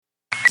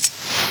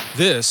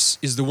This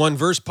is the One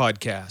Verse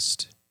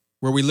Podcast,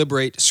 where we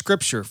liberate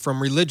Scripture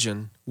from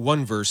religion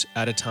one verse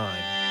at a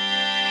time.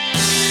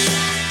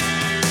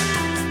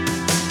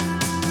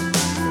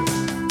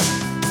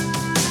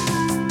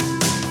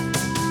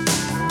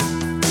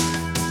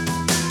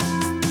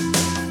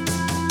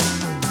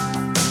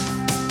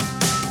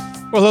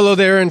 Well, hello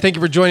there, and thank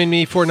you for joining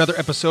me for another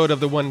episode of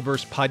the One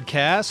Verse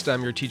Podcast.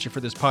 I'm your teacher for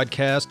this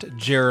podcast,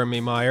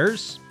 Jeremy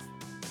Myers.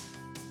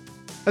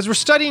 As we're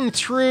studying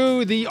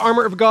through the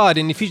armor of God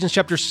in Ephesians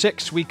chapter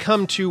 6, we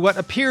come to what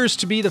appears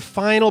to be the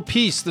final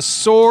piece, the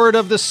sword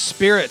of the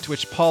Spirit,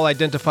 which Paul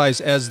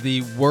identifies as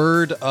the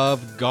Word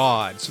of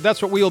God. So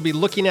that's what we will be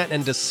looking at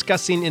and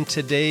discussing in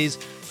today's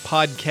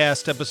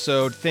podcast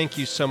episode. Thank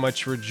you so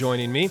much for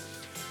joining me. I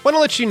want to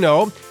let you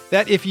know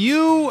that if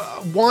you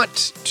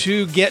want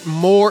to get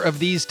more of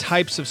these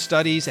types of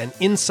studies and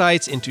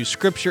insights into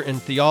Scripture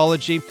and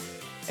theology,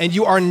 and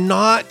you are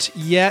not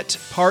yet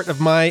part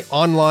of my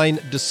online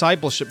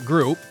discipleship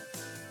group,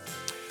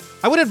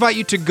 I would invite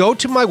you to go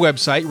to my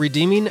website,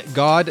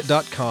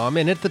 redeeminggod.com,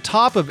 and at the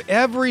top of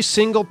every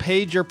single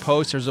page or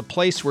post, there's a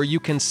place where you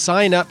can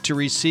sign up to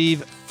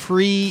receive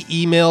free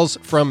emails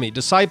from me,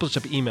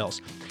 discipleship emails.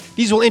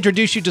 These will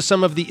introduce you to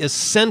some of the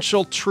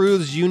essential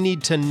truths you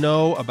need to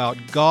know about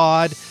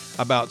God,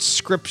 about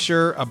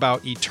Scripture,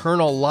 about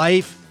eternal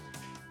life,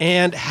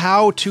 and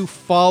how to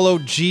follow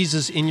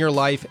Jesus in your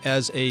life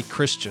as a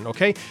Christian,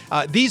 okay?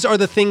 These are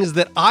the things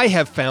that I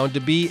have found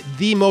to be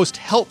the most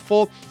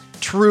helpful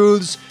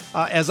truths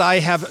as I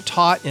have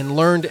taught and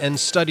learned and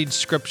studied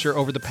Scripture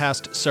over the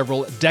past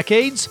several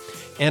decades,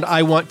 and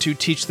I want to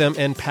teach them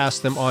and pass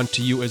them on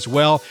to you as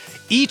well.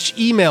 Each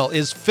email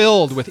is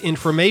filled with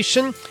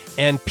information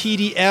and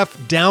PDF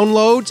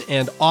downloads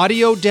and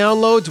audio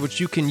downloads,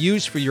 which you can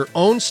use for your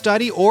own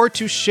study or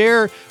to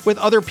share with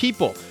other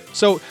people.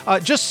 So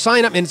just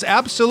sign up, and it's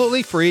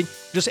absolutely free.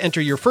 Just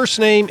enter your first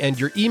name and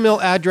your email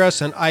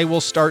address, and I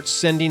will start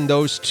sending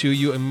those to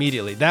you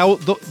immediately. Now,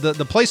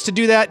 the place to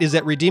do that is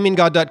at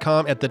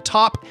redeeminggod.com at the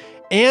top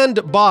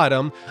and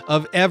bottom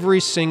of every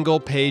single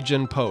page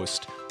and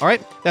post. All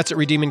right, that's at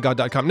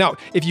redeeminggod.com. Now,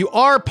 if you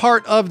are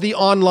part of the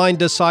online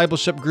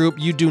discipleship group,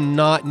 you do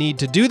not need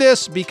to do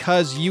this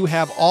because you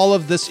have all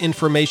of this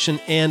information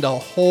and a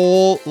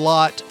whole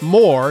lot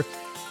more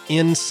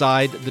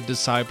inside the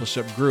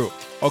discipleship group.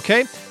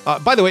 Okay?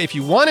 By the way, if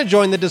you want to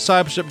join the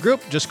discipleship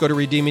group, just go to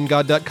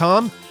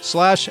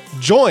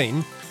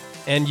redeeminggod.com/join,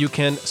 and you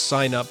can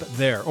sign up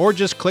there. Or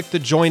just click the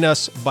Join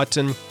Us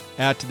button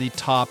at the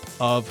top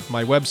of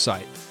my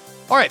website.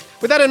 All right,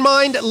 with that in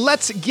mind,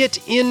 let's get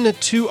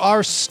into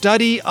our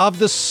study of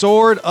the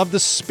sword of the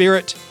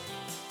Spirit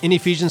in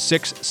Ephesians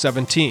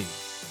 6:17.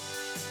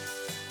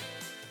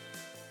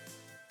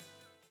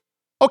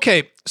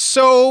 Okay,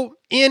 so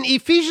in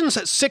Ephesians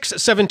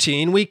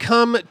 6:17, we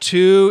come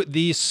to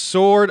the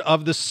sword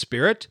of the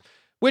Spirit,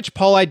 which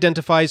Paul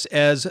identifies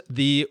as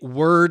the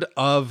Word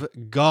of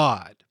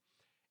God.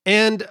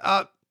 And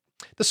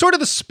the sword of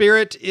the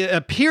Spirit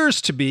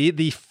appears to be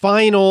the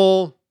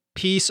final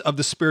piece of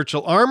the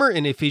spiritual armor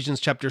in Ephesians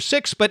chapter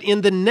 6, but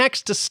in the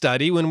next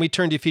study, when we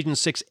turn to Ephesians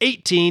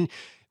 6:18,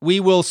 we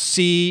will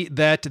see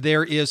that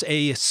there is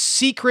a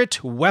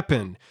secret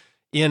weapon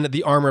in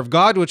the armor of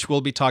God, which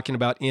we'll be talking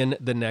about in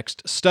the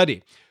next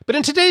study. But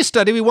in today's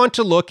study, we want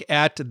to look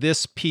at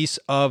this piece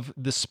of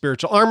the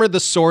spiritual armor,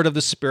 the sword of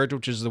the Spirit,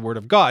 which is the Word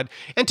of God.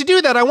 And to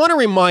do that, I want to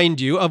remind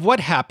you of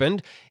what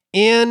happened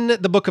in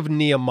the book of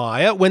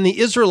Nehemiah when the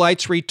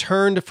Israelites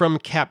returned from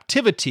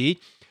captivity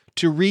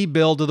to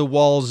rebuild the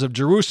walls of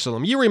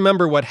Jerusalem. You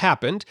remember what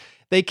happened.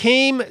 They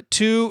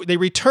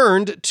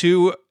returned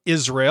to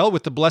Israel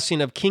with the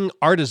blessing of King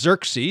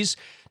Artaxerxes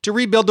to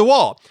rebuild the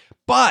wall.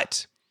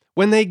 But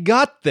when they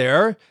got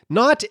there,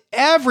 not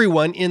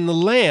everyone in the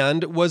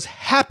land was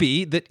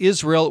happy that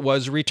Israel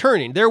was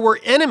returning. There were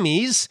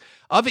enemies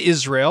of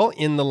Israel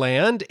in the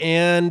land,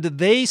 and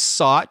they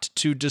sought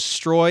to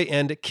destroy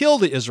and kill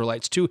the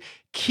Israelites, to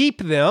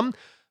keep them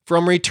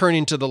from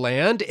returning to the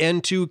land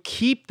and to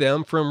keep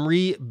them from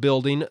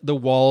rebuilding the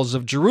walls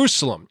of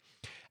Jerusalem.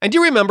 And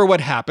you remember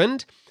what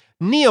happened?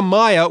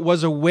 Nehemiah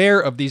was aware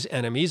of these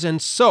enemies,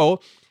 and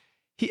so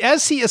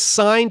as he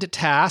assigned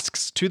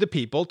tasks to the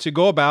people to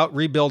go about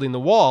rebuilding the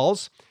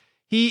walls,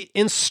 he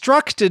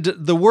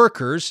instructed the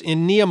workers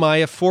in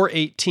Nehemiah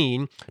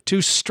 4:18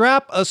 to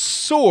strap a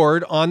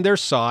sword on their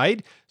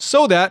side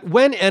so that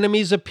when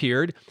enemies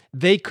appeared,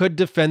 they could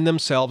defend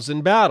themselves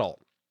in battle.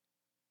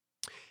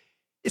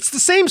 It's the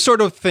same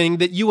sort of thing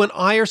that you and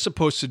I are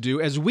supposed to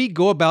do as we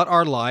go about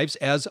our lives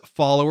as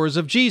followers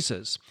of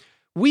Jesus.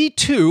 We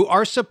too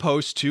are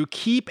supposed to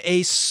keep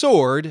a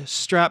sword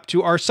strapped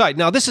to our side.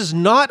 Now, this is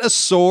not a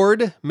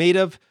sword made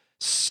of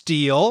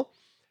steel.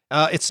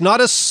 It's not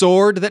a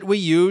sword that we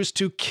use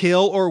to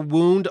kill or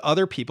wound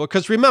other people.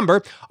 Because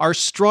remember, our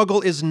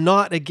struggle is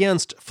not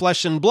against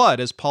flesh and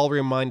blood, as Paul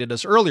reminded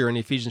us earlier in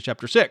Ephesians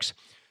chapter 6.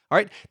 All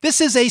right, this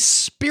is a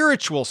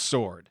spiritual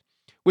sword,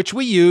 which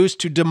we use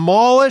to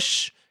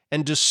demolish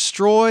and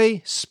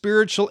destroy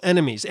spiritual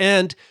enemies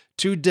and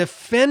to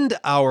defend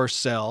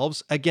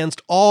ourselves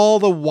against all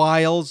the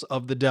wiles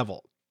of the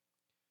devil.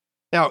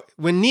 Now,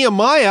 when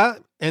Nehemiah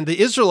and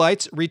the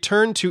Israelites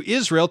returned to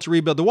Israel to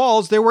rebuild the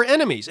walls, there were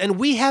enemies, and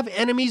we have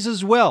enemies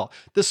as well.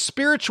 The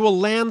spiritual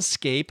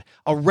landscape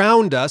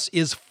around us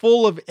is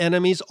full of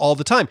enemies all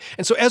the time.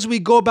 And so as we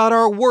go about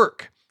our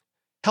work,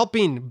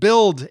 helping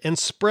build and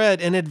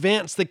spread and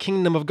advance the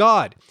kingdom of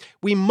God,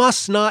 we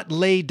must not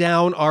lay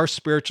down our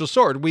spiritual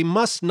sword. We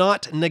must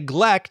not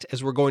neglect,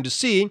 as we're going to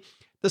see,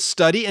 the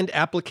study and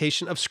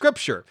application of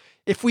Scripture.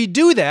 If we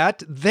do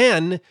that,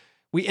 then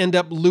we end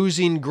up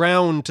losing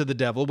ground to the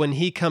devil when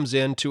he comes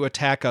in to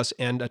attack us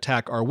and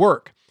attack our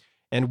work.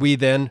 And we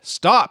then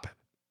stop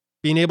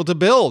being able to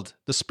build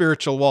the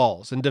spiritual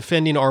walls and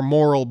defending our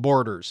moral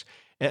borders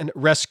and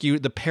rescue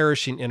the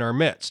perishing in our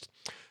midst.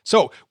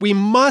 So we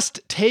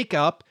must take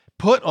up,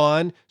 put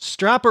on,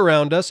 strap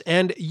around us,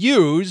 and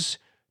use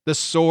the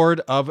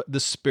sword of the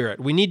Spirit.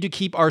 We need to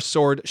keep our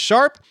sword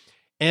sharp,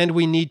 and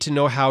we need to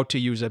know how to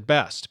use it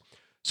best.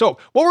 So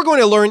what we're going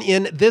to learn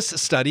in this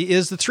study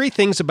is the three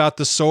things about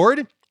the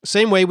sword,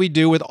 same way we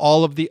do with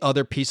all of the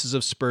other pieces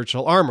of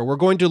spiritual armor. We're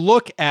going to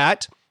look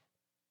at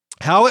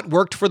how it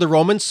worked for the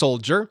Roman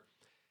soldier,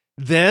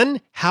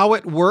 then how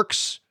it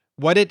works,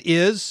 what it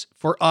is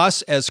for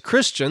us as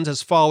Christians,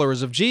 as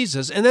followers of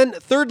Jesus, and then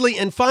thirdly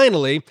and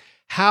finally,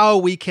 how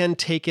we can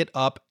take it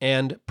up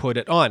and put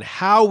it on,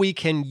 how we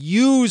can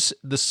use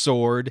the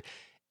sword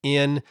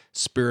in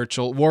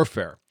spiritual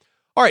warfare.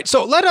 All right,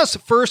 so let us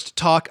first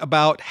talk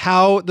about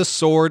how the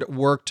sword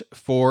worked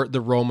for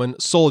the Roman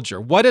soldier,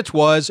 what it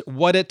was,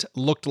 what it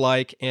looked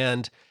like,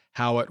 and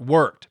how it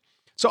worked.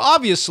 So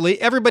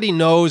obviously, everybody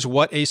knows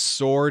what a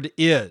sword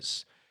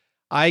is.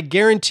 I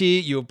guarantee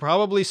you've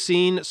probably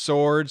seen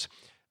swords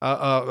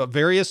of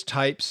various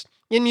types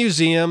in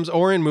museums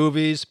or in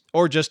movies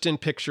or just in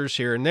pictures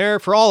here and there.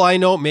 For all I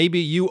know, maybe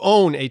you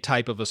own a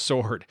type of a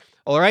sword,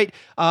 all right?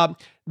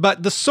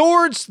 But the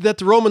swords that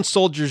the Roman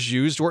soldiers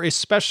used were a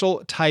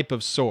special type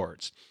of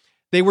swords.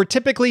 They were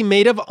typically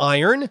made of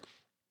iron,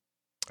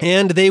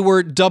 and they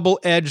were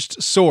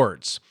double-edged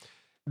swords.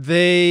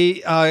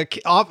 They,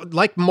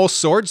 like most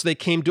swords, they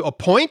came to a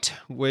point,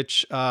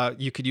 which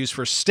you could use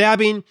for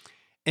stabbing,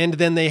 and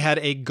then they had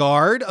a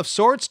guard of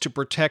sorts to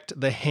protect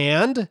the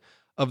hand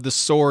of the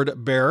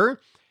sword bearer,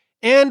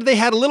 and they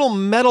had a little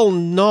metal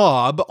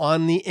knob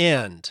on the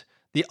end,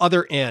 the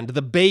other end,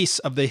 the base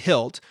of the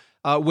hilt,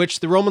 which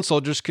the Roman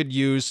soldiers could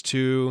use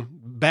to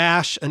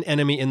bash an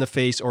enemy in the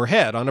face or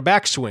head on a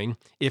backswing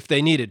if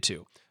they needed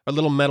to, a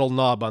little metal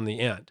knob on the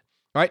end.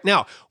 All right,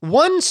 now,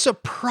 one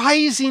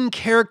surprising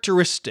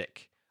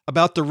characteristic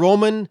about the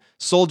Roman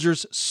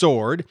soldier's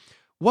sword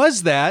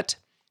was that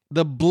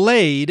the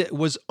blade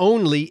was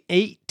only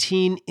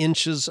 18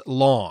 inches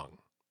long,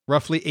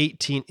 roughly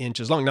 18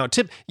 inches long. Now,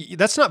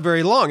 that's not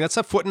very long. That's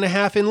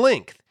 1.5 feet in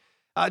length.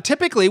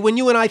 Typically, when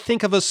you and I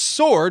think of a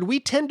sword, we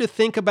tend to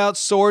think about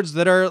swords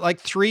that are like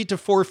 3 to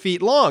 4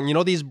 feet long. You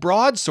know, these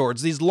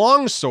broadswords, these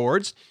long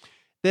swords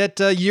that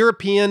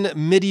European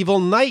medieval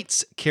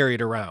knights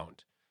carried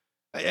around.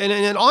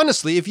 And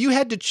honestly, if you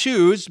had to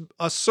choose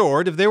a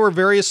sword, if there were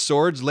various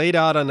swords laid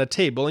out on a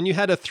table and you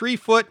had a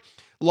 3-foot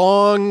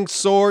long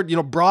sword,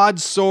 broad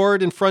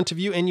sword in front of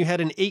you, and you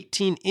had an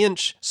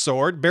 18-inch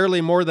sword,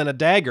 barely more than a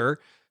dagger,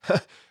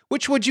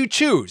 which would you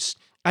choose?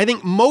 I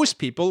think most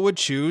people would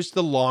choose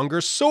the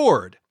longer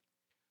sword.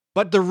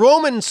 But the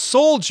Roman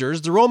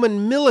soldiers, the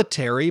Roman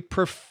military,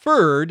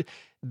 preferred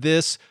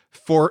this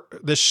for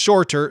the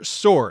shorter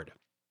sword.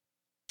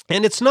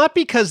 And it's not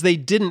because they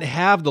didn't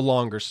have the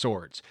longer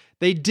swords.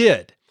 They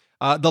did.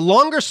 The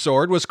longer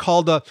sword was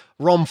called a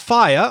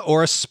rhomphaia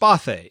or a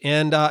spathe,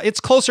 and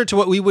it's closer to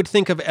what we would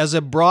think of as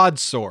a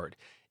broadsword.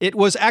 It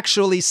was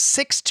actually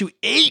 6 to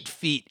 8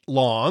 feet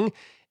long,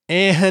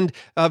 and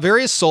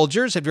various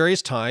soldiers at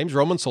various times,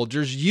 Roman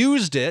soldiers,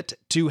 used it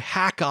to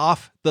hack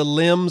off the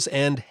limbs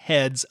and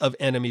heads of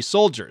enemy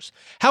soldiers.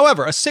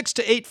 However, a 6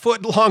 to 8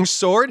 foot long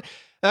sword,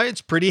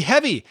 it's pretty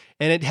heavy,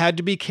 and it had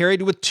to be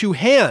carried with 2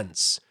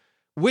 hands,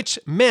 which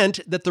meant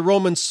that the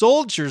Roman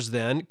soldiers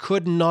then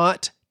could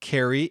not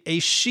carry a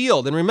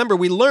shield. And remember,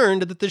 we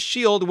learned that the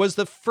shield was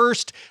the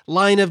first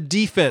line of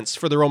defense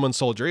for the Roman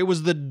soldier. It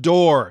was the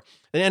door.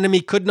 The enemy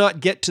could not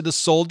get to the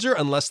soldier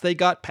unless they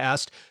got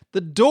past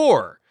the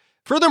door.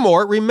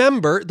 Furthermore,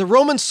 remember, the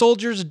Roman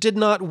soldiers did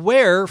not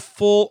wear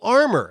full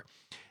armor.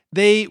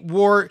 They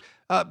wore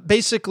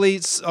basically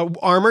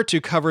armor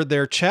to cover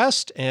their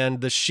chest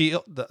and the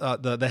shield,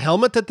 the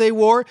helmet that they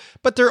wore,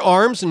 but their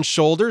arms and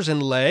shoulders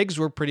and legs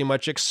were pretty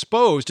much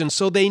exposed, and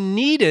so they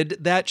needed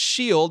that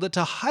shield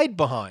to hide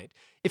behind.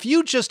 If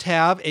you just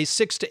have a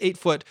 6 to 8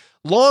 foot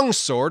long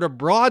sword, a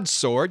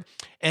broadsword,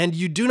 and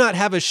you do not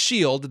have a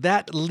shield,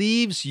 that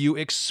leaves you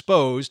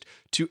exposed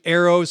to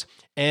arrows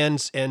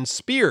and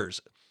spears.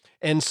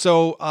 And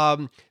so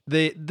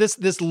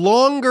this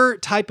longer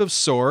type of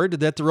sword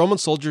that the Roman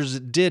soldiers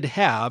did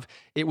have,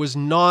 it was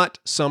not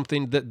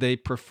something that they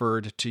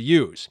preferred to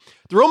use.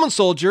 The Roman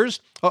soldiers,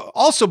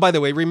 also, by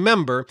the way,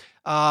 remember,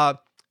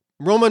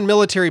 Roman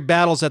military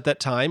battles at that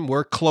time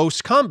were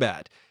close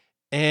combat.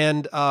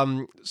 And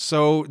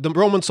so the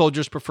Roman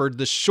soldiers preferred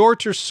the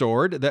shorter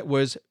sword that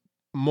was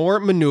more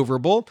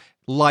maneuverable,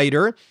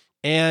 lighter,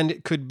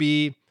 and could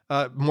be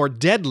more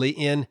deadly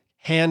in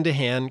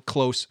hand-to-hand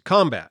close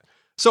combat.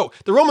 So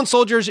the Roman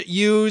soldiers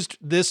used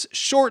this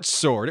short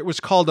sword. It was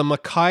called a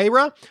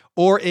machaira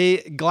or a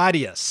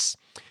gladius.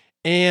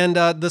 And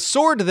the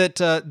sword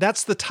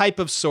that's the type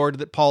of sword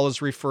that Paul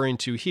is referring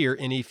to here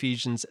in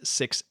Ephesians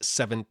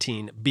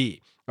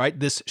 6:17b, right?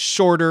 This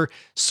shorter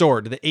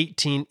sword, the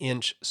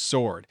 18-inch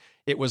sword.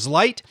 It was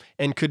light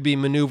and could be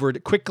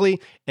maneuvered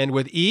quickly and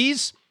with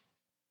ease,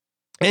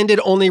 and it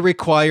only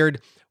required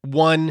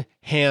one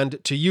hand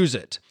to use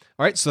it.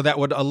 All right, so that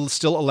would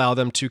still allow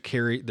them to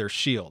carry their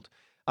shield.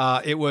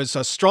 It was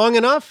strong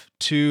enough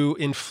to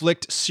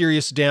inflict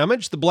serious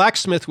damage. The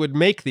blacksmith would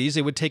make these.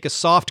 They would take a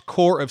soft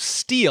core of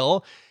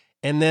steel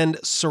and then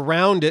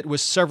surround it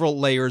with several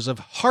layers of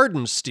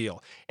hardened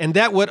steel. And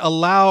that would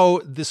allow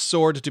the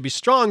sword to be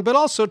strong, but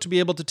also to be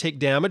able to take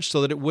damage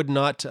so that it would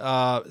not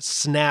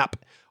snap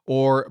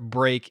or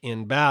break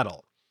in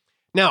battle.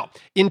 Now,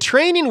 in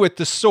training with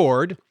the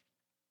sword,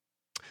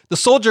 the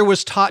soldier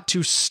was taught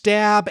to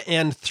stab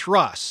and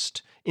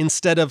thrust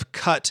instead of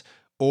cut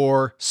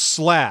or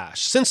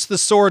slash. Since the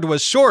sword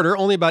was shorter,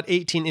 only about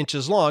 18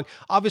 inches long,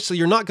 obviously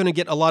you're not going to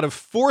get a lot of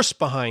force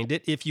behind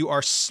it if you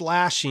are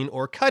slashing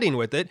or cutting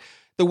with it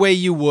the way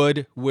you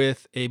would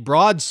with a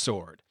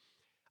broadsword.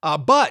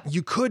 But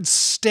you could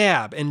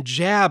stab and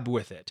jab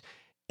with it.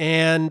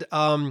 And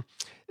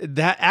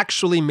that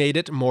actually made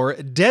it more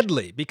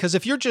deadly, because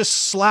if you're just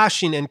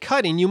slashing and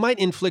cutting, you might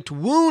inflict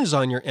wounds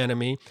on your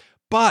enemy,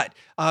 but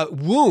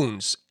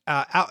wounds,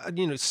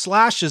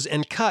 slashes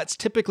and cuts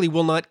typically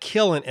will not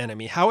kill an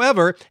enemy.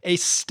 However, a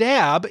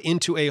stab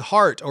into a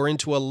heart or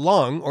into a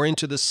lung or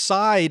into the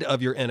side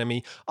of your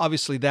enemy,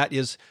 obviously that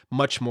is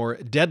much more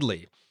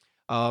deadly.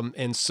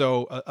 And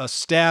so a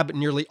stab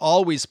nearly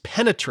always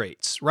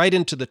penetrates right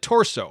into the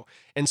torso.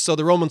 And so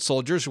the Roman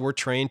soldiers were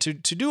trained to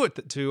do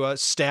it, to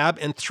stab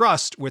and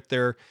thrust with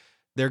their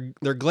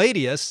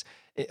gladius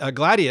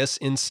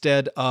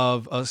instead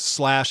of a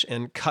slash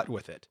and cut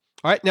with it.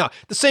 All right, now,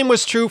 the same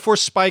was true for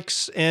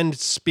spikes and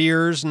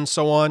spears and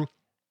so on.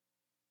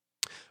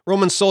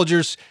 Roman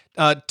soldiers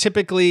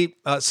typically,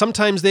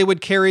 sometimes they would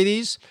carry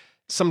these,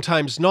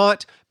 sometimes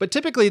not, but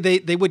typically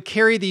they would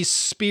carry these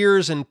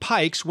spears and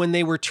pikes when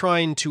they were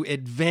trying to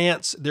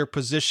advance their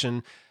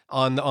position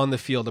on the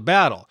field of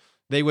battle.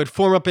 They would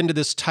form up into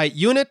this tight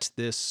unit,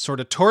 this sort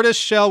of tortoise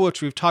shell,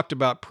 which we've talked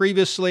about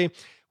previously,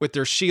 with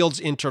their shields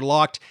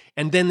interlocked,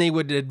 and then they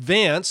would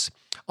advance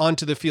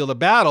onto the field of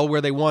battle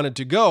where they wanted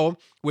to go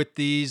with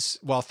these,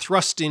 while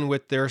thrusting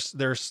with their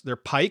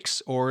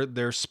pikes or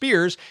their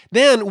spears.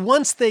 Then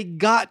once they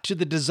got to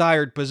the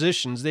desired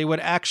positions, they would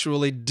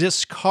actually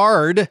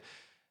discard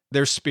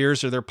their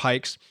spears or their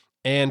pikes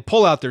and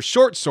pull out their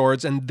short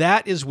swords, and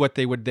that is what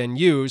they would then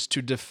use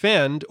to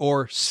defend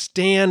or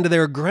stand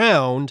their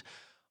ground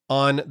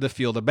on the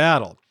field of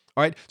battle.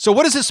 All right, so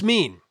what does this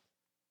mean?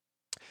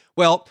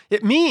 Well,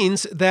 it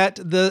means that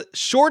the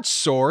short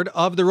sword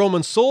of the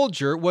Roman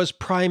soldier was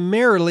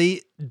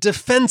primarily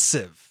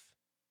defensive.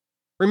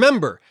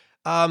 Remember,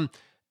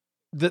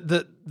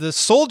 the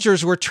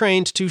soldiers were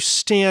trained to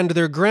stand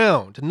their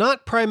ground,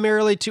 not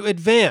primarily to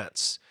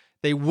advance.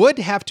 They would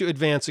have to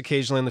advance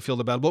occasionally in the field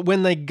of battle, but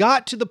when they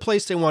got to the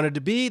place they wanted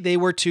to be, they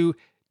were to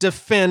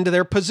defend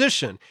their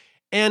position.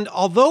 And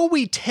although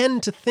we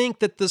tend to think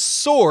that the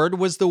sword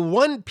was the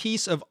one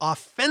piece of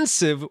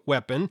offensive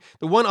weapon,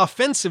 the one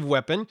offensive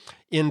weapon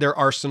in their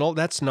arsenal,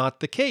 that's not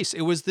the case.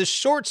 It was the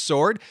short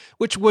sword,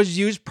 which was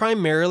used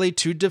primarily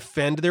to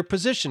defend their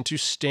position, to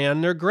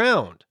stand their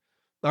ground.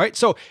 All right,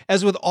 so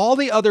as with all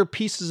the other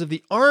pieces of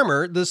the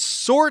armor, the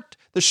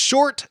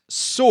short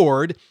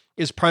sword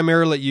is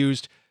primarily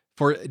used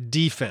for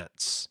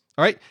defense.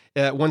 All right,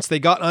 once they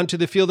got onto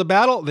the field of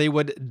battle, they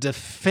would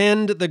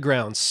defend the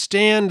ground,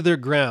 stand their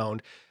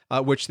ground,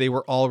 which they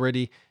were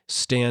already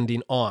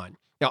standing on.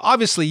 Now,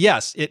 obviously,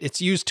 yes,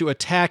 it's used to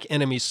attack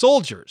enemy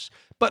soldiers,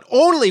 but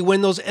only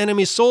when those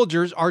enemy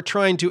soldiers are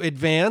trying to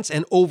advance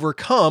and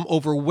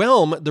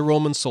overwhelm the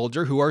Roman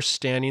soldier who are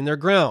standing their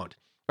ground.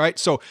 All right,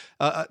 so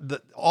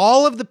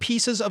all of the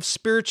pieces of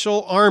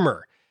spiritual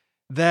armor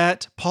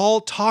that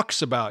Paul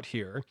talks about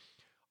here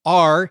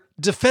are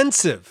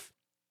defensive.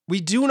 We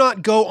do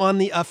not go on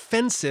the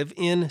offensive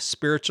in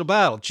spiritual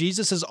battle.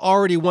 Jesus has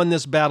already won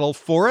this battle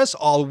for us.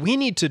 All we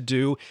need to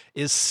do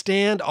is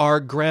stand our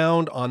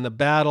ground on the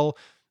battle,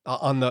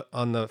 on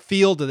the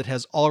field that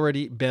has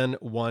already been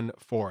won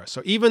for us.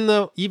 So even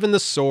the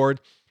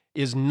sword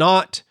is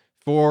not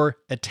for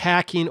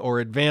attacking or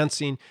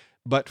advancing,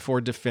 but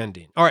for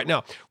defending. All right,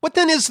 now, what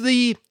then is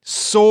the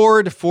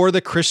sword for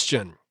the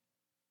Christian?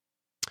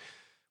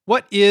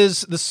 What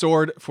is the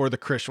sword for the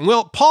Christian?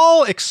 Well,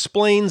 Paul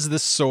explains the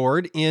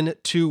sword in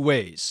two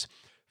ways.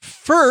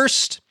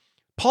 First,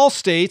 Paul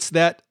states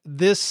that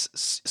this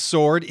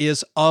sword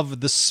is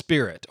of the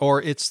Spirit,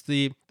 or it's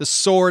the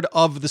sword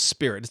of the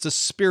Spirit. It's a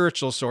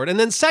spiritual sword. And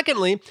then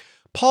secondly,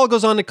 Paul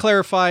goes on to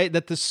clarify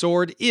that the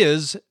sword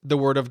is the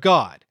Word of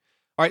God.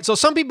 All right, so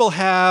some people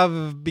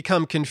have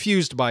become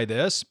confused by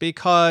this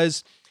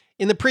because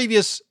in the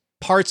previous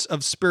parts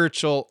of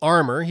spiritual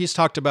armor, he's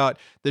talked about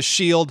the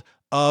shield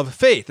of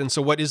faith. And so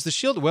what is the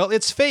shield? Well,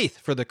 it's faith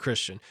for the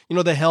Christian. You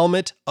know, the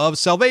helmet of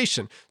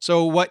salvation.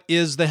 So what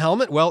is the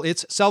helmet? Well,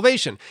 it's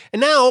salvation. And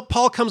now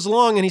Paul comes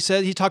along and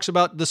he talks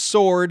about the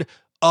sword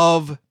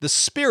of the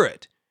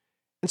Spirit.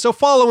 And so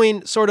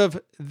following sort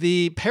of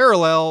the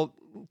parallel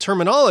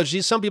terminology,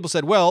 some people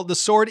said, well, the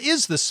sword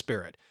is the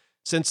Spirit.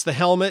 Since the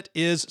helmet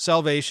is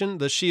salvation,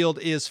 the shield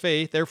is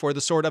faith, therefore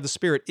the sword of the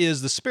Spirit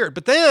is the Spirit.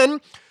 But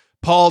then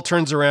Paul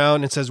turns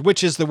around and says,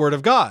 which is the word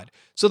of God?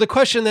 So the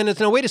question then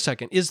is, now wait a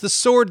second, is the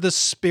sword the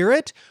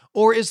Spirit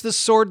or is the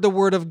sword the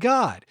word of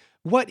God?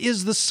 What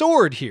is the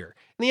sword here?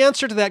 And the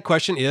answer to that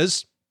question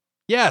is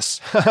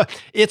yes,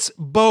 it's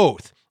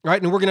both,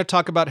 right? And we're going to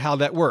talk about how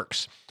that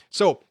works.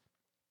 So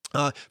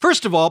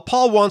first of all,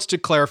 Paul wants to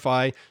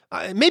clarify,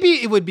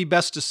 maybe it would be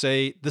best to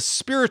say the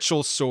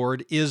spiritual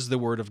sword is the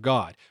word of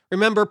God.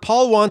 Remember,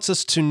 Paul wants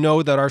us to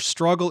know that our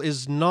struggle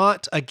is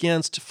not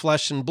against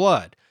flesh and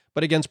blood,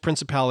 but against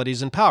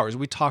principalities and powers.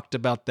 We talked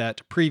about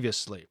that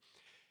previously.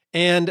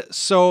 And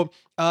so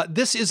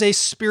this is a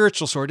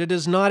spiritual sword. It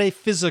is not a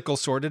physical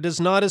sword. It is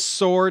not a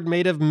sword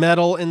made of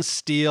metal and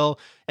steel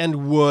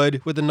and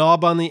wood with a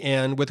knob on the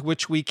end with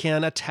which we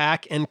can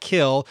attack and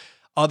kill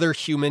other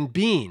human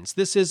beings.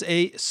 This is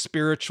a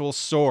spiritual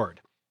sword.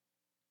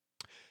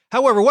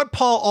 However, what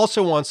Paul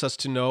also wants us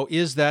to know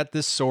is that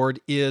this sword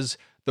is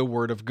the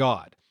word of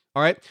God.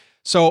 All right?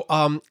 So,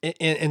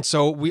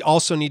 so we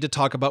also need to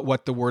talk about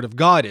what the word of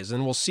God is,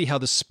 and we'll see how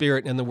the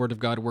Spirit and the word of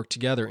God work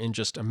together in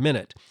just a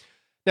minute.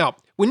 Now,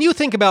 when you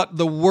think about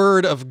the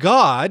word of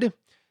God,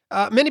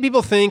 many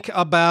people think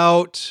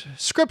about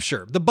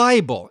Scripture, the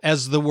Bible,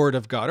 as the word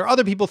of God, or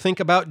other people think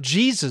about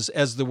Jesus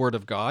as the word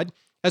of God,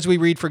 as we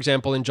read, for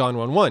example, in John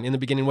 1:1. In the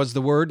beginning was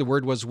the Word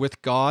was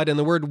with God, and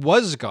the Word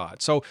was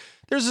God. So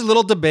there's a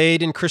little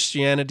debate in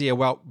Christianity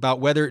about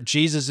whether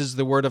Jesus is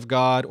the word of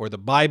God or the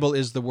Bible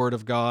is the word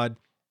of God.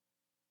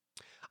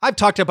 I've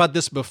talked about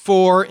this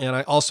before, and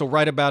I also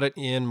write about it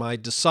in my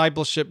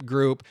discipleship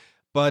group.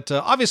 But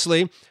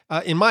obviously,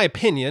 in my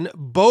opinion,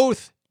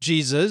 both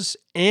Jesus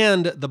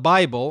and the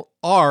Bible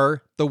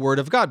are the Word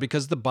of God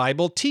because the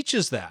Bible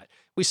teaches that.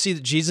 We see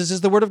that Jesus is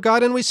the Word of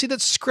God, and we see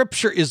that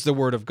Scripture is the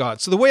Word of God.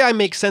 So the way I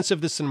make sense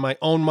of this in my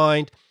own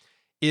mind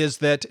is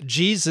that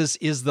Jesus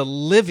is the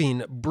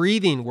living,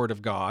 breathing Word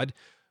of God,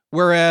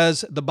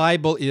 whereas the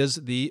Bible is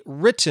the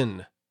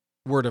written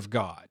Word of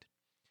God.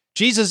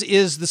 Jesus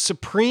is the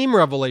supreme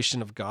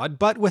revelation of God,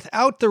 but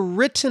without the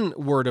written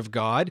Word of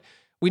God,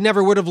 we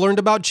never would have learned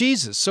about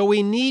Jesus. So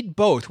we need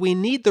both. We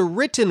need the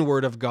written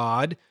Word of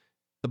God,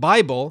 the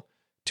Bible,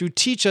 to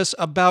teach us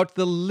about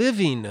the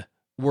living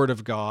Word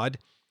of God,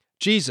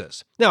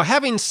 Jesus. Now,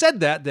 having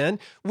said that then,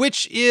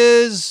 which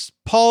is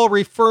Paul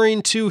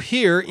referring to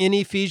here in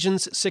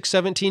Ephesians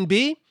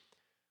 6:17b?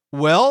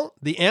 Well,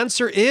 the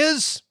answer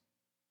is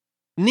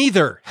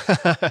neither.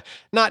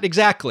 Not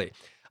exactly.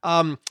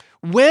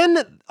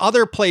 When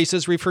other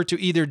places refer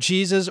to either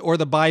Jesus or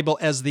the Bible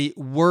as the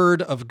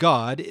Word of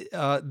God,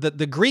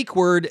 the Greek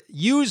word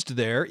used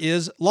there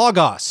is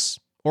logos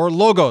or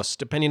logos,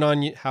 depending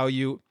on how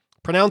you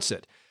pronounce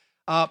it.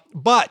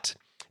 But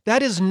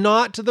that is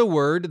not the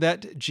word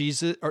that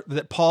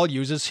that Paul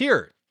uses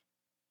here.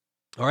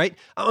 All right.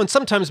 And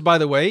sometimes, by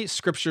the way,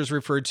 Scripture is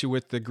referred to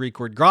with the Greek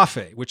word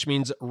graphe, which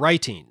means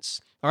writings.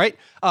 All right.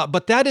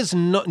 But that is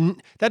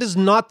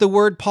not the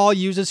word Paul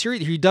uses here.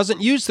 He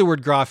doesn't use the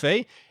word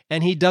graphe,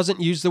 and he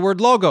doesn't use the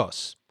word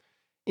logos.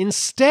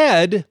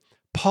 Instead,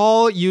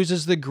 Paul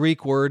uses the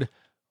Greek word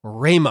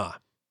rhema.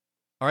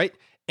 All right.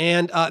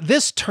 And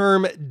this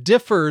term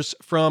differs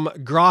from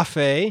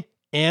graphe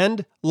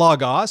and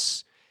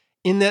logos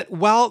in that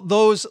while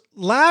those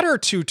latter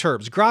two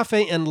terms,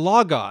 graphe and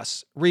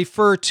logos,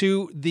 refer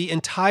to the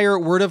entire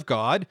Word of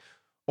God,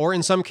 or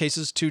in some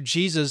cases to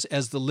Jesus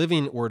as the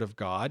living Word of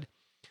God,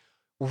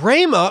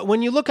 rhema,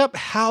 when you look up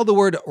how the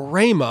word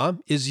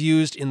rhema is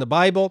used in the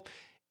Bible,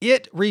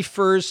 it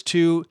refers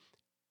to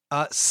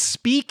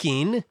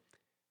speaking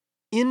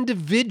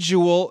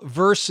individual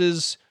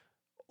verses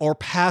or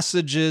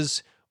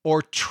passages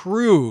or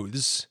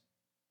truths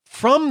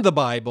from the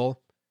Bible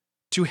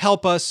to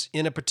help us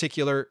in a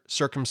particular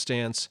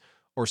circumstance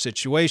or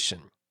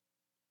situation.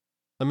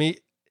 Let me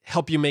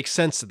help you make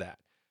sense of that.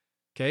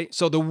 Okay,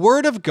 so the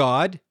Word of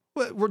God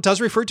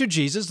does refer to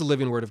Jesus, the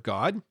living Word of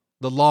God,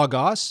 the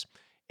Logos,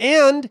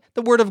 and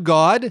the Word of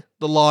God,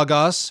 the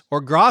Logos,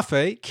 or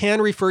graphe,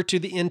 can refer to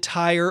the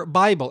entire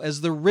Bible as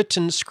the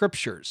written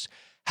Scriptures.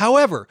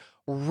 However,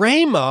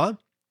 rhema,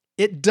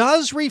 it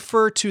does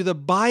refer to the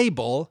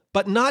Bible,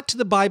 but not to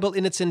the Bible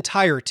in its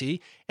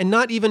entirety, and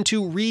not even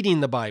to reading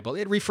the Bible.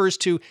 It refers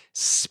to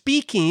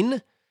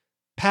speaking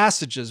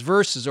passages,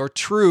 verses, or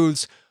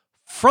truths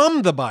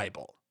from the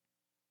Bible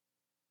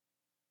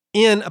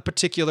in a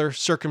particular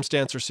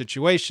circumstance or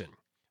situation.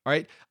 All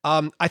right.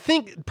 I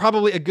think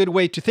probably a good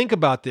way to think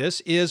about this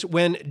is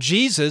when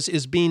Jesus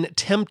is being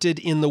tempted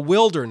in the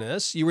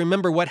wilderness. You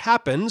remember what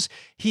happens.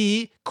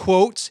 He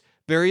quotes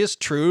various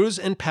truths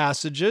and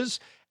passages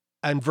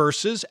and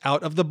verses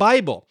out of the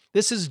Bible.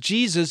 This is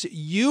Jesus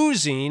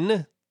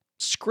using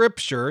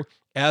Scripture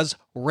as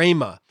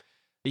rhema.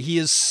 He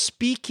is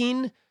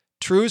speaking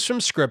truths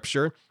from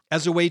Scripture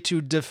as a way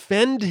to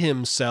defend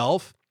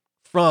himself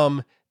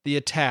from the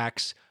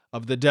attacks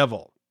of the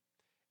devil.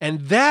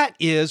 And that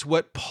is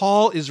what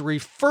Paul is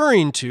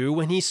referring to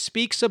when he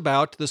speaks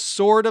about the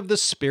sword of the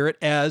Spirit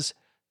as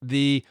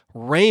the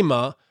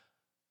rhema,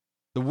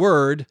 the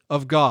word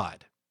of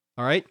God.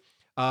 All right?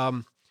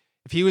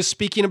 If he was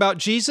speaking about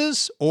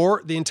Jesus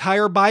or the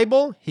entire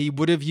Bible, he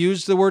would have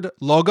used the word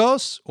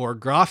logos or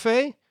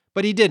graphe,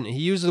 but he didn't. He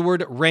used the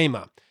word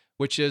rhema,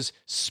 which is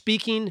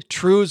speaking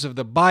truths of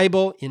the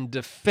Bible in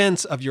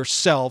defense of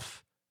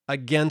yourself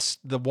against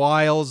the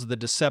wiles, the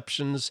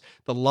deceptions,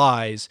 the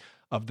lies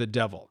of the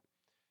devil.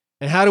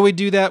 And how do we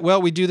do that?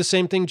 Well, we do the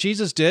same thing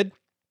Jesus did,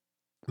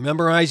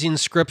 memorizing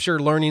Scripture,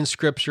 learning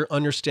Scripture,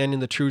 understanding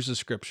the truths of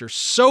Scripture,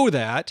 so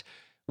that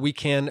we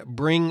can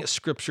bring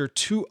Scripture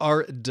to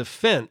our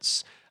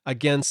defense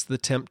against the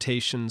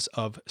temptations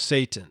of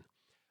Satan.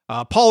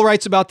 Paul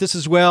writes about this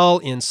as well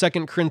in 2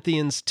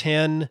 Corinthians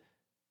 10,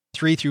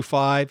 3 through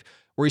 5,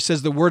 where he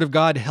says the Word of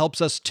God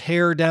helps us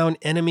tear down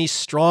enemy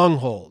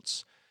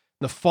strongholds,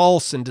 the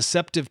false and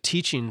deceptive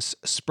teachings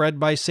spread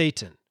by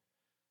Satan.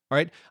 All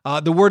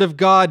right? The Word of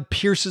God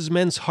pierces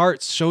men's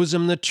hearts, shows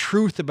them the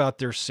truth about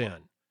their sin.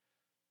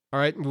 All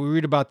right? We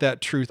read about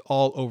that truth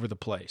all over the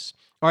place.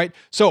 All right?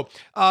 So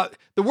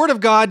the Word of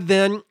God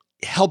then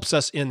helps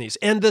us in these.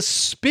 And the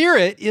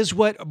Spirit is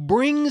what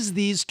brings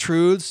these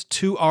truths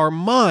to our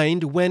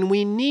mind when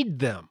we need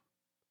them.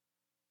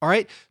 All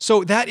right?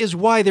 So that is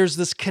why there's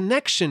this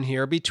connection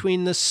here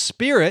between the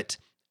Spirit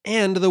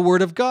and the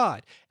Word of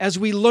God. As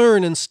we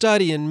learn and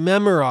study and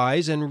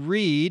memorize and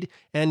read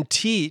and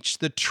teach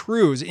the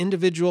truths,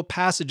 individual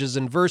passages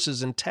and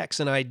verses and texts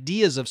and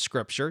ideas of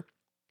Scripture,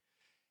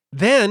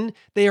 then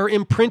they are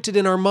imprinted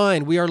in our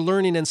mind. We are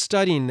learning and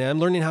studying them,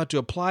 learning how to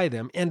apply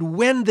them. And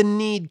when the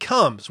need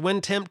comes, when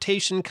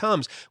temptation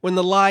comes, when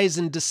the lies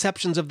and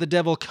deceptions of the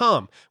devil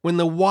come, when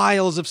the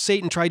wiles of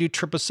Satan try to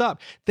trip us up,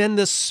 then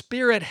the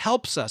Spirit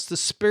helps us. The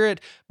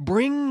Spirit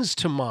brings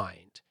to mind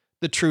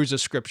the truths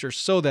of Scripture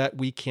so that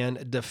we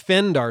can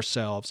defend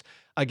ourselves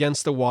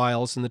against the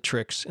wiles and the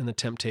tricks and the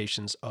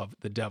temptations of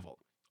the devil.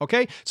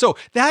 Okay, so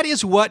that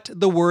is what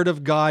the Word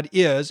of God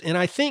is, and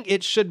I think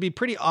it should be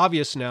pretty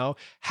obvious now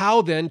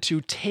how then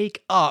to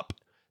take up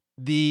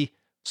the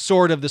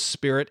sword of the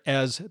Spirit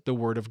as the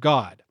Word of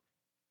God.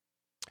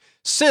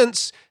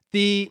 Since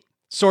the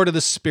sword of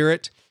the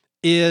Spirit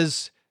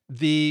is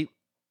the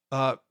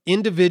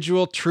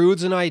individual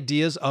truths and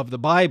ideas of the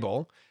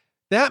Bible,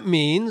 that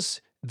means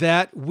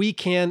that we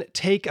can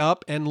take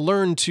up and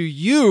learn to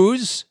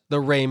use the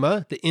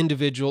rhema, the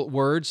individual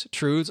words,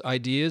 truths,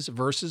 ideas,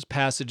 verses,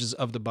 passages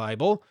of the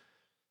Bible,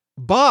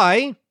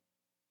 by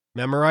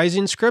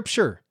memorizing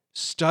Scripture,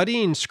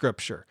 studying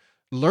Scripture,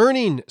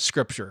 learning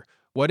Scripture,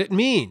 what it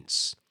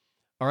means.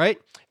 All right?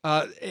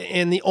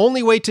 And the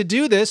only way to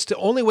do this, the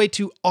only way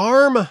to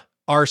arm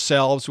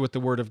ourselves with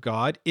the Word of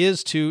God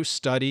is to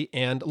study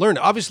and learn.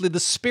 Obviously, the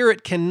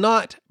Spirit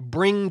cannot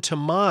bring to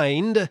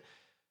mind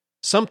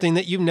something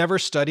that you've never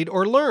studied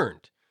or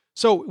learned.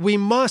 So we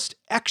must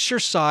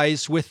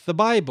exercise with the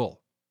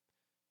Bible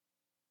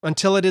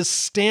until it is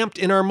stamped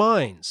in our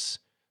minds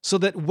so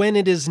that when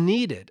it is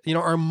needed,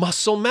 our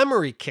muscle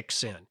memory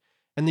kicks in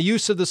and the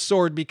use of the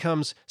sword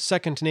becomes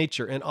second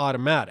nature and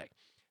automatic.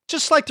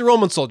 Just like the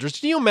Roman soldiers.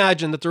 Can you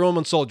imagine that the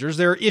Roman soldiers,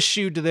 they're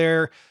issued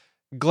their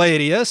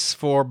gladius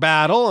for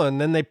battle and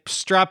then they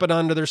strap it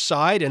onto their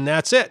side and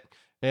that's it.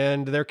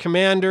 And their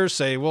commanders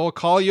say, we'll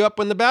call you up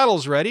when the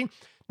battle's ready.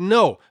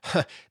 No,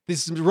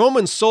 these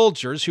Roman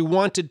soldiers who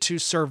wanted to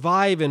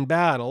survive in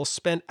battle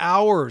spent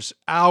hours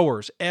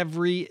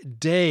every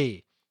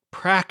day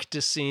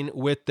practicing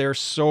with their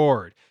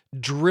sword,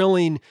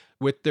 drilling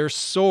with their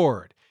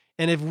sword.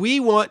 And if we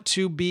want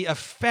to be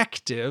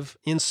effective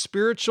in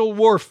spiritual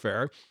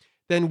warfare,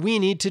 then we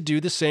need to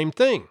do the same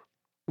thing.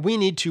 We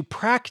need to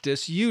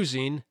practice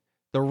using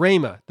the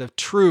rhema, the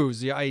truths,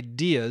 the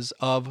ideas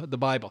of the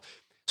Bible.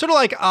 Sort of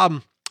like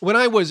when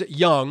I was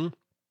young,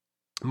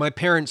 my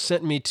parents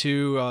sent me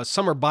to a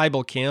summer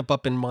Bible camp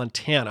up in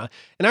Montana.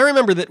 And I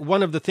remember that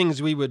one of the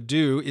things we would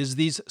do is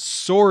these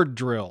sword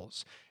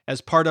drills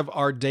as part of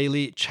our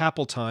daily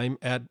chapel time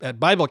at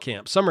Bible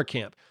camp, summer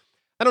camp.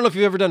 I don't know if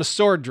you've ever done a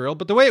sword drill,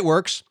 but the way it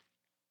works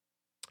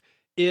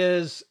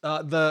is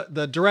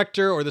the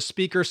director or the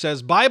speaker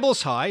says,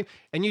 Bible's high,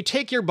 and you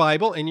take your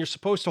Bible and you're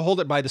supposed to hold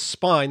it by the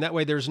spine. That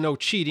way there's no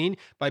cheating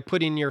by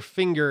putting your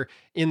finger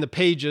in the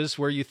pages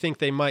where you think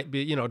they might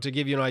be, to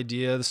give you an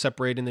idea,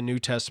 separating the New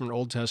Testament,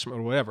 Old Testament,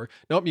 or whatever.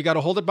 Nope, you got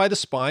to hold it by the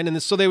spine.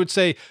 And so they would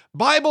say,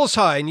 Bible's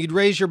high, and you'd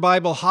raise your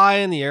Bible high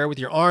in the air with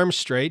your arms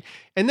straight.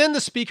 And then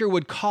the speaker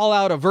would call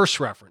out a verse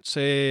reference,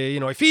 say,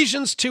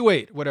 Ephesians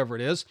 2:8, whatever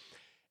it is.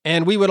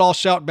 And we would all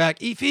shout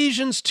back,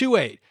 Ephesians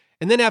 2:8.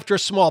 And then after a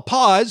small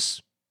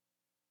pause,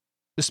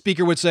 the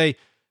speaker would say,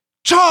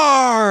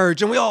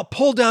 charge! And we all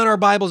pull down our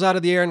Bibles out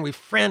of the air and we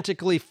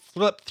frantically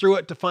flip through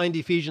it to find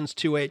Ephesians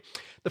 2:8.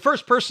 The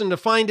first person to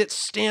find it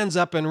stands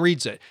up and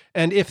reads it.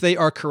 And if they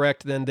are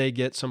correct, then they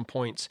get some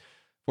points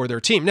for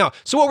their team. Now,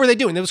 so what were they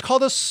doing? It was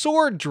called a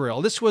sword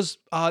drill. This was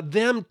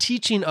them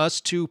teaching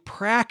us to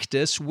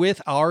practice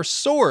with our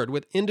sword,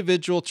 with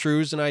individual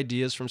truths and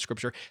ideas from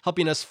Scripture,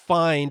 helping us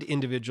find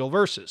individual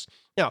verses.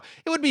 Now,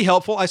 it would be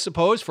helpful, I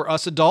suppose, for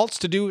us adults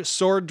to do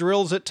sword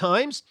drills at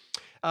times.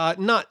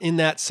 Not in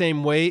that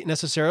same way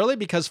necessarily,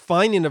 because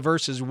finding a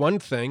verse is one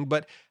thing,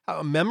 but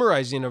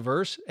memorizing a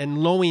verse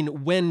and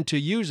knowing when to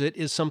use it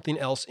is something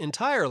else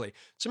entirely.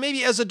 So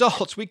maybe as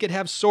adults, we could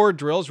have sword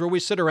drills where we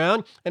sit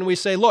around and we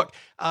say, look,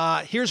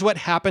 here's what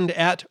happened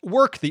at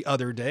work the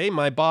other day.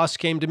 My boss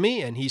came to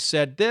me and he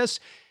said this,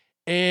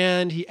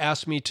 and he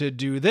asked me to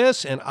do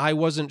this, and I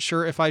wasn't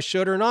sure if I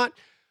should or not.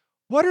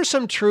 What are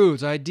some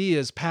truths,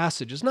 ideas,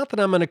 passages? Not that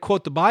I'm going to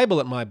quote the Bible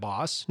at my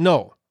boss.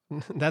 No.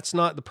 That's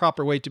not the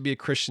proper way to be a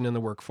Christian in the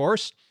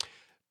workforce.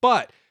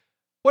 But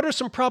what are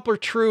some proper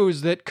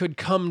truths that could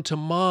come to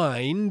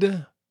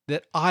mind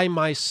that I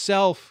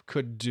myself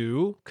could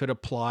do, could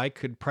apply,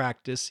 could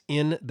practice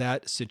in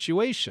that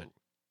situation?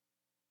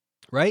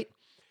 Right?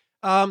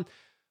 Or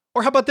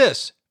how about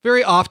this?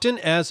 Very often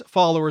as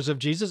followers of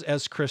Jesus,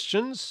 as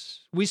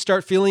Christians, we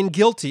start feeling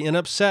guilty and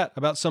upset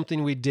about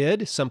something we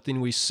did, something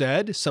we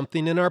said,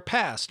 something in our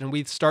past. And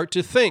we start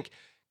to think,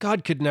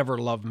 God could never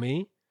love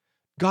me.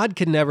 God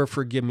can never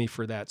forgive me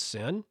for that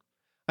sin.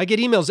 I get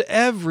emails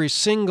every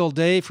single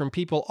day from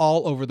people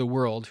all over the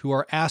world who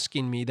are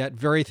asking me that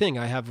very thing.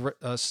 I have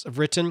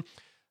written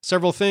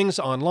several things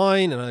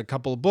online and a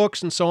couple of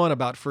books and so on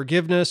about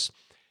forgiveness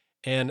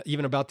and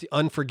even about the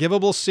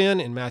unforgivable sin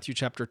in Matthew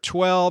chapter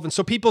 12. And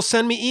so people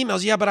send me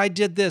emails, yeah, but I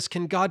did this.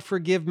 Can God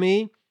forgive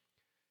me?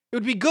 It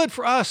would be good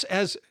for us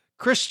as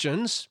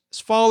Christians, as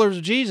followers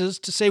of Jesus,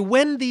 to say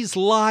when these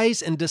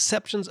lies and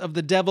deceptions of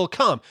the devil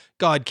come,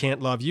 God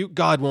can't love you,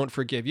 God won't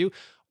forgive you.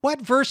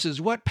 What verses,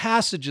 what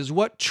passages,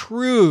 what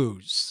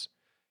truths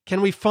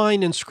can we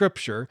find in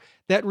Scripture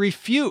that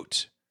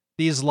refute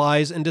these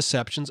lies and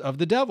deceptions of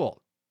the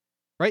devil?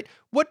 Right?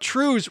 What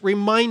truths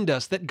remind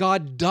us that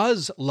God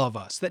does love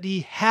us, that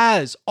He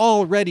has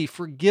already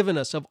forgiven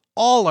us of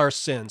all our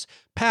sins,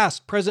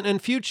 past, present,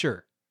 and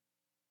future?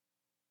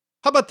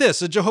 How about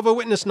this? A Jehovah's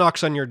Witness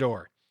knocks on your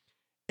door.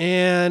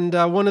 And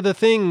one of the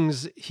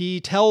things he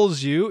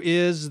tells you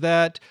is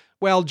that,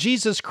 well,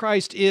 Jesus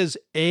Christ is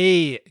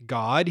a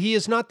God. He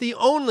is not the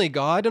only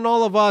God, and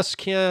all of us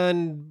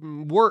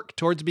can work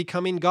towards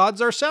becoming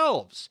gods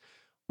ourselves.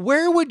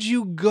 Where would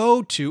you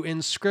go to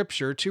in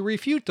Scripture to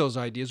refute those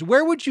ideas?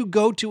 Where would you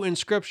go to in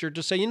Scripture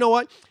to say, you know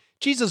what?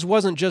 Jesus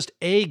wasn't just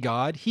a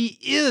God. He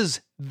is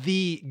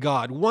the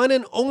God, one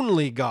and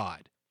only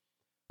God.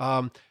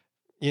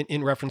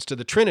 In reference to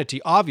the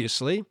Trinity,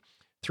 obviously.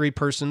 Three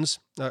persons.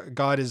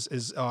 God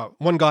is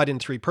one God in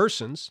three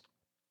persons.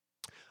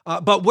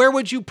 But where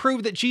would you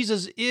prove that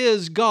Jesus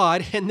is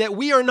God and that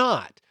we are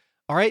not?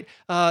 All right.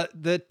 How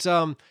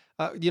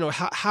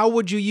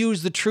would you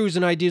use the truths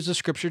and ideas of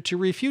Scripture to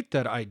refute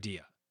that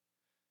idea?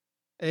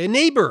 A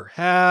neighbor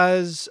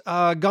has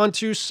gone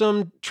through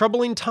some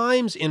troubling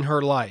times in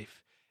her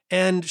life,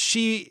 and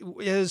she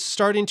is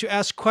starting to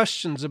ask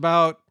questions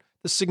about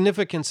the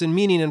significance and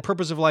meaning and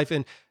purpose of life,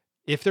 and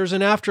if there's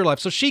an afterlife.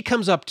 So she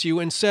comes up to you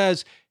and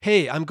says,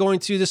 hey, I'm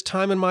going through this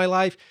time in my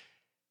life.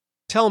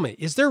 Tell me,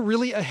 is there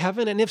really a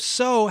heaven? And if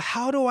so,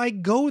 how do I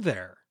go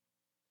there?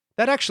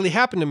 That actually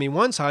happened to me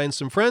once. I and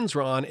some friends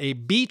were on a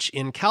beach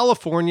in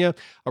California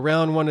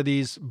around one of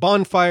these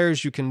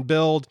bonfires you can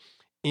build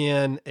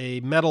in a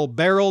metal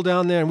barrel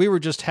down there. And we were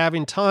just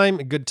having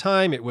a good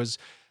time. It was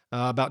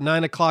about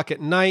 9 o'clock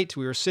at night.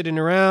 We were sitting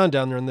around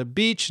down there on the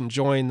beach,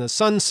 enjoying the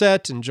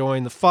sunset,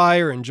 enjoying the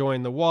fire,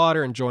 enjoying the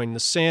water, enjoying the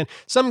sand.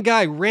 Some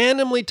guy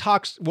randomly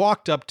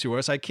walked up to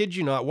us, I kid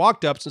you not,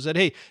 walked up and said,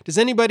 hey, does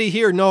anybody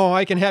here know how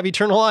I can have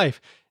eternal life?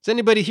 Does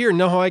anybody here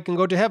know how I can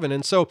go to heaven?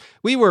 And so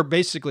we were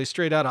basically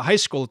straight out of high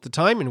school at the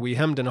time, and we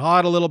hemmed and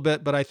hawed a little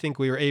bit, but I think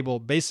we were able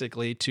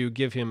basically to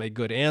give him a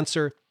good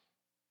answer.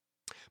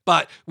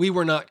 But we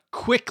were not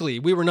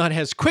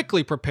as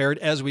quickly prepared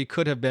as we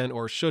could have been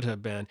or should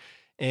have been.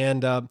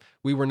 And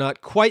we were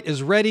not quite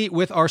as ready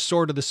with our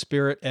sword of the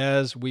Spirit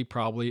as we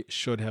probably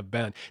should have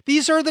been.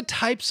 These are the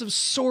types of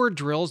sword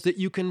drills that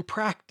you can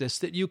practice,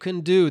 that you can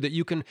do, that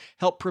you can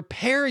help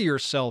prepare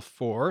yourself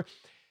for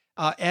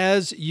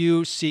as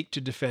you seek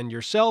to defend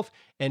yourself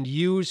and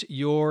use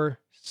your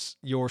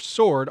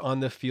sword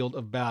on the field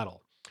of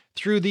battle.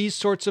 Through these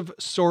sorts of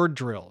sword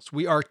drills,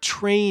 we are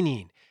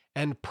training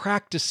and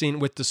practicing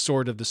with the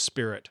sword of the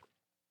Spirit,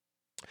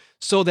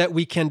 so that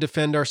we can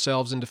defend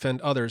ourselves and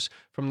defend others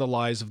from the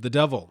lies of the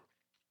devil.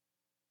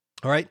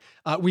 All right?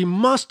 We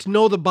must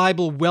know the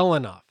Bible well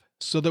enough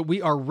so that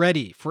we are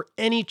ready for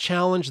any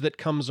challenge that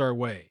comes our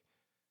way.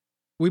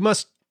 We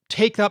must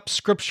take up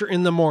Scripture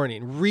in the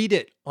morning, read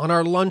it on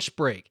our lunch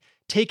break,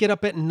 take it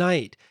up at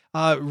night,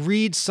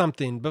 read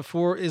something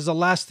is the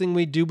last thing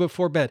we do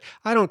before bed.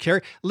 I don't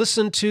care.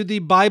 Listen to the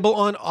Bible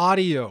on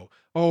audio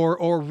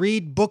or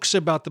read books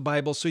about the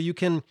Bible so you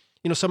can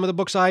some of the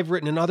books I've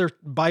written and other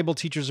Bible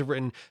teachers have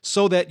written,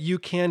 so that you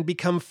can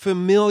become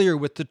familiar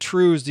with the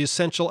truths, the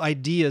essential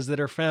ideas that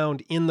are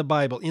found in the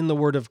Bible, in the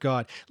Word of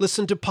God.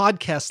 Listen to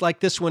podcasts like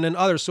this one and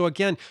others, so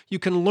again, you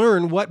can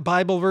learn what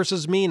Bible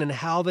verses mean and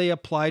how they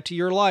apply to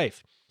your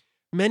life.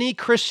 Many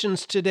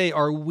Christians today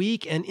are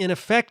weak and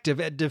ineffective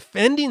at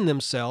defending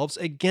themselves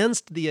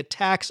against the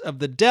attacks of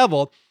the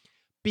devil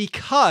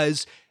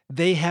because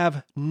they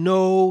have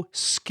no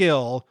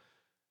skill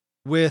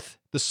with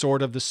the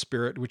sword of the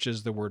Spirit, which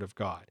is the Word of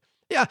God.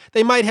 Yeah,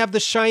 they might have the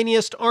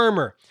shiniest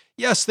armor.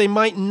 Yes, they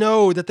might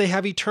know that they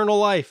have eternal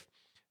life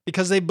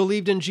because they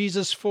believed in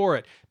Jesus for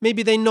it.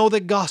 Maybe they know the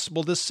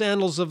gospel, the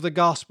sandals of the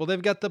gospel.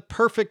 They've got the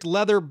perfect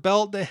leather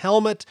belt, the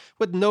helmet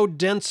with no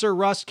dents or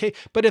rust.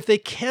 But if they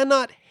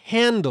cannot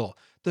handle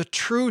the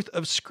truth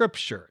of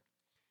Scripture,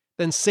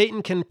 then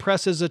Satan can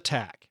press his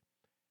attack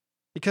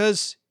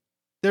because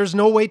there's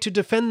no way to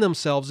defend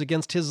themselves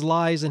against his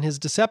lies and his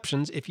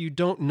deceptions if you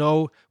don't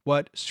know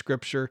what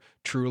Scripture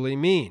truly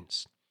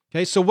means.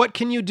 Okay, so what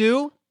can you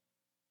do?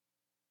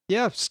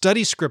 Yeah,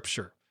 study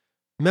Scripture.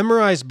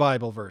 Memorize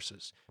Bible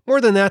verses. More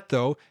than that,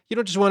 though, you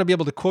don't just want to be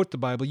able to quote the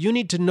Bible. You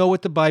need to know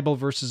what the Bible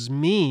verses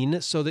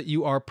mean so that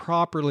you are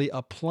properly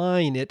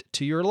applying it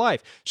to your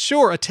life.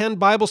 Sure, attend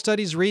Bible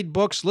studies, read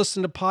books,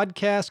 listen to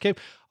podcasts. Okay?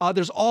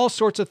 There's all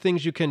sorts of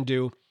things you can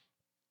do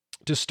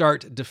to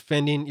start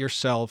defending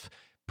yourself,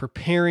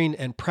 preparing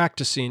and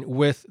practicing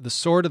with the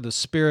sword of the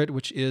Spirit,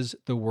 which is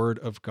the Word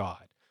of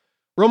God.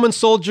 Roman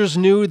soldiers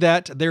knew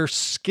that their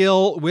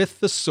skill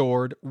with the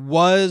sword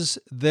was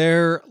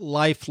their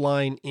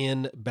lifeline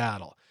in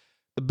battle.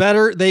 The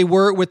better they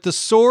were with the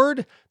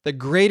sword, the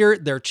greater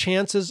their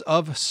chances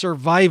of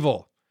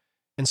survival.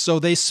 And so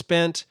they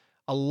spent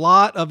a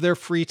lot of their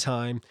free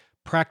time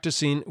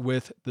practicing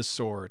with the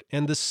sword.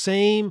 And the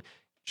same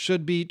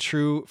should be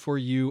true for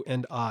you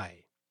and I.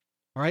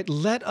 All right,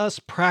 let us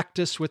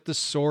practice with the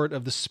sword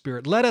of the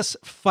Spirit. Let us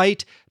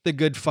fight the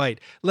good fight.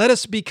 Let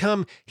us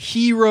become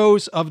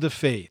heroes of the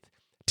faith.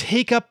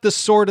 Take up the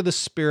sword of the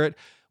Spirit,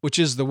 which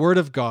is the Word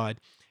of God,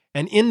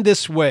 and in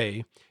this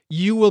way,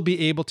 you will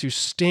be able to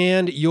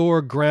stand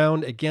your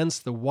ground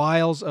against the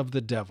wiles of the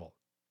devil,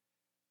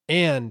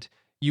 and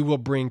you will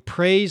bring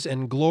praise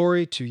and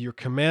glory to your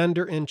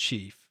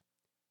Commander-in-Chief,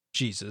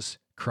 Jesus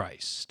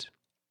Christ.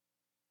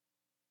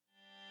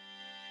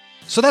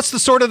 So that's the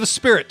sword of the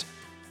Spirit,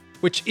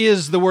 which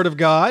is the Word of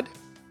God.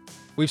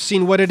 We've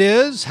seen what it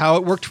is, how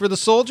it worked for the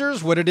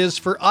soldiers, what it is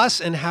for us,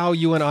 and how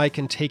you and I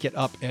can take it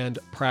up and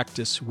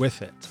practice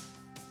with it.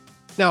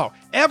 Now,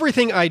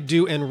 everything I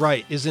do and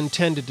write is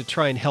intended to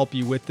try and help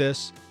you with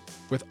this.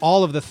 With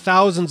all of the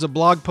thousands of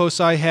blog posts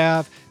I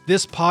have,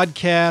 this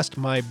podcast,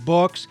 my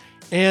books,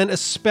 and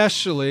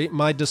especially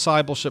my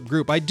discipleship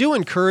group. I do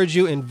encourage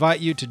you,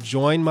 invite you to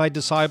join my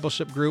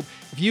discipleship group.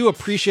 If you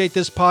appreciate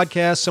this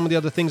podcast, some of the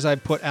other things I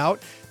put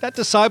out, that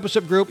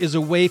discipleship group is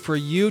a way for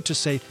you to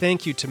say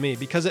thank you to me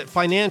because it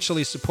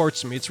financially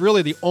supports me. It's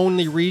really the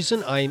only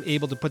reason I am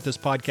able to put this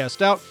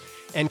podcast out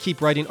and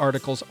keep writing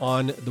articles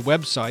on the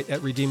website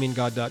at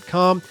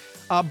redeeminggod.com.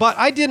 But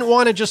I didn't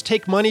want to just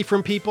take money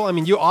from people. I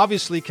mean, you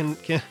obviously can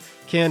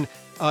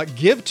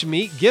give to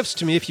me, gifts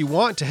to me if you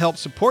want to help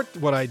support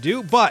what I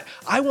do, but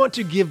I want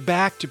to give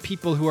back to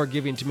people who are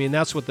giving to me, and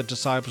that's what the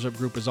discipleship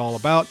group is all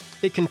about.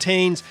 It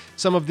contains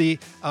some of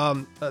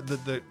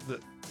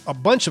a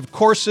bunch of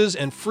courses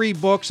and free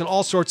books and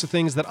all sorts of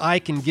things that I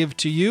can give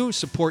to you,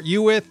 support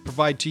you with,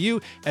 provide to you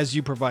as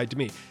you provide to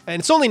me. And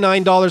it's only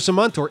 $9 a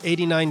month or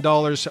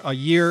 $89 a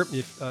year.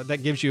 If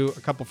that gives you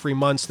a couple free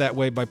months that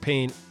way by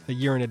paying a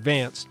year in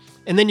advance.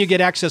 And then you get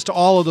access to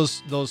all of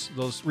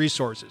those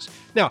resources.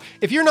 Now,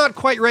 if you're not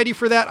quite ready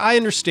for that, I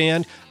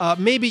understand.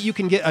 Maybe you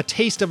can get a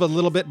taste of a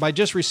little bit by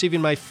just receiving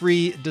my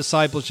free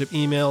discipleship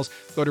emails.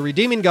 Go to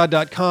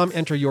redeeminggod.com,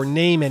 enter your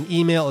name and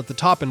email at the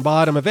top and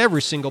bottom of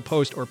every single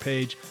post or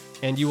page,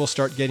 and you will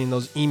start getting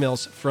those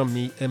emails from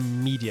me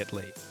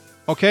immediately.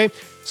 Okay?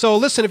 So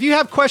listen, if you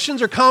have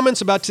questions or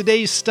comments about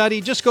today's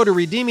study, just go to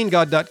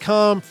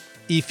redeeminggod.com,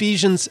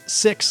 Ephesians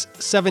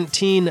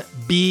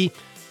 6:17b. You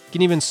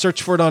can even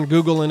search for it on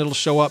Google and it'll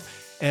show up.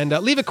 And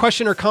leave a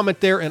question or comment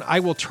there, and I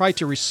will try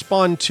to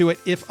respond to it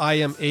if I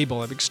am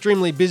able. I'm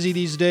extremely busy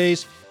these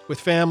days with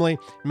family,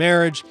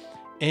 marriage,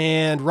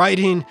 and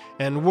writing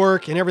and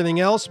work and everything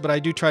else, but I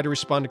do try to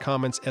respond to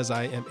comments as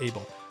I am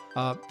able.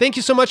 Thank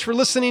you so much for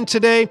listening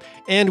today,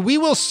 and we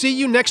will see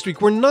you next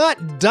week. We're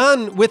not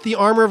done with the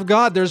armor of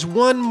God. There's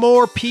one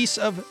more piece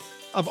of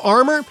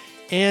armor,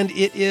 and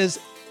it is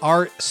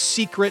our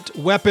secret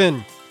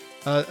weapon.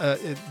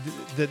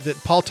 That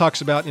Paul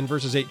talks about in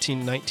verses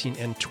 18, 19,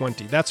 and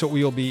 20. That's what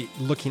we will be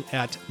looking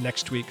at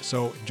next week,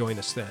 so join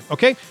us then.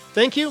 Okay,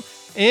 thank you,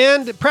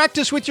 and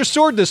practice with your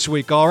sword this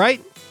week, all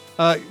right?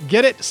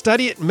 Get it,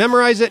 study it,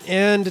 memorize it,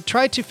 and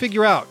try to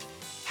figure out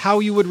how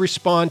you would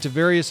respond to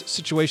various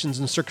situations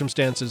and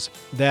circumstances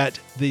that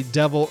the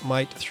devil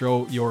might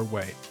throw your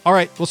way. All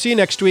right, we'll see you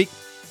next week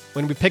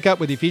when we pick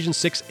up with Ephesians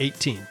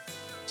 6:18.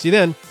 See you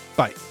then.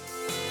 Bye.